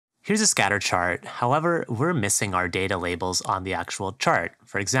Here's a scatter chart. However, we're missing our data labels on the actual chart.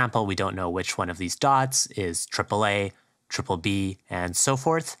 For example, we don't know which one of these dots is AAA, triple B, and so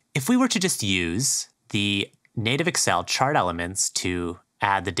forth. If we were to just use the native Excel chart elements to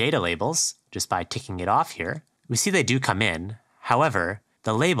add the data labels, just by ticking it off here, we see they do come in. However,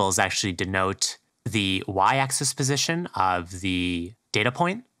 the labels actually denote the y-axis position of the data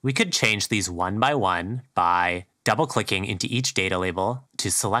point. We could change these one by one by double-clicking into each data label to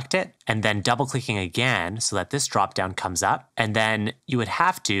select it, and then double-clicking again so that this drop-down comes up. And then you would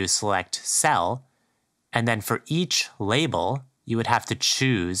have to select cell, and then for each label, you would have to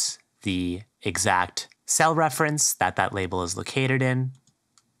choose the exact cell reference that that label is located in.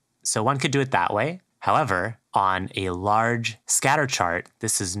 So one could do it that way. However, on a large scatter chart,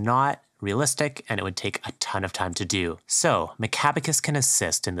 this is not realistic and it would take a ton of time to do. So Macabacus can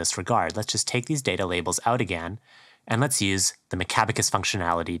assist in this regard. Let's just take these data labels out again, and let's use the Macabacus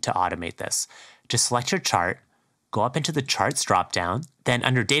functionality to automate this. Just select your chart, go up into the charts dropdown, then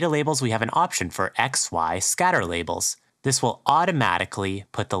under data labels, we have an option for X, Y scatter labels. This will automatically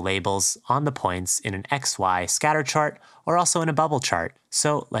put the labels on the points in an XY scatter chart or also in a bubble chart.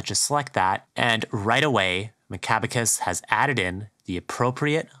 So let's just select that, and right away, Macabacus has added in the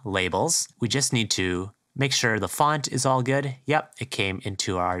appropriate labels. We just need to make sure the font is all good. Yep, it came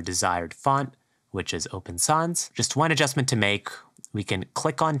into our desired font, which is Open Sans. Just one adjustment to make. We can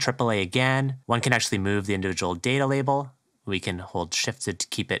click on AAA again. One can actually move the individual data label. We can hold shifted to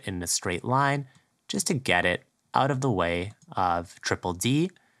keep it in a straight line, just to get it out of the way of triple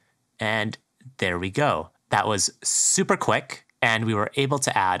D. And there we go. That was super quick, and we were able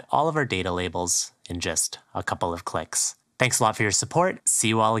to add all of our data labels in just a couple of clicks. Thanks a lot for your support. See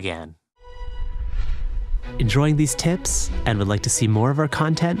you all again. Enjoying these tips and would like to see more of our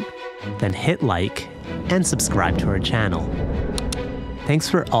content? Then hit like and subscribe to our channel. Thanks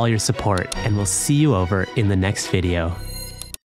for all your support, and we'll see you over in the next video.